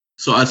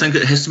So I think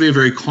it has to be a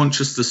very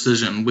conscious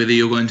decision whether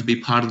you're going to be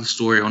part of the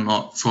story or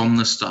not from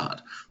the start.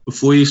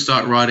 Before you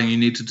start writing, you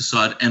need to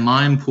decide, am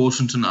I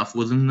important enough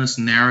within this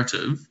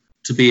narrative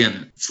to be in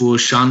it? For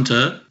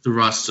Shanta, the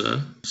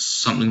Rasta,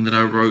 something that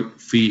I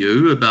wrote for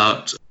you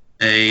about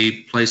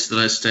a place that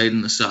I stayed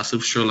in the south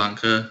of Sri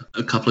Lanka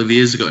a couple of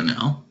years ago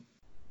now.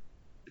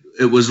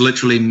 It was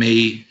literally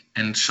me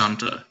and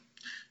Shanta.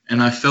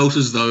 And I felt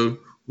as though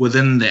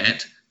within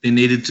that, there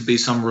needed to be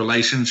some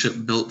relationship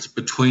built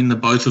between the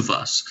both of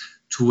us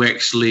to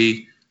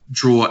actually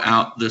draw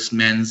out this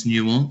man's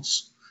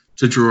nuance,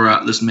 to draw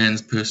out this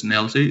man's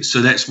personality.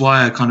 So that's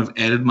why I kind of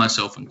added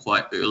myself in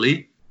quite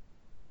early.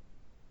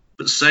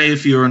 But say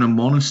if you're in a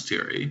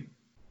monastery,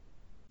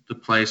 the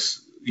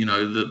place,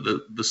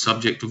 the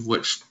subject of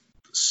which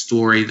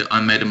story that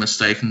I made a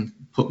mistake and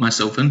put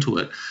myself into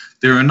it,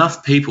 there are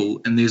enough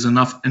people and there's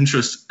enough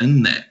interest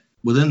in that,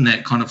 within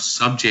that kind of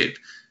subject,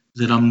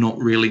 that I'm not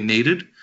really needed.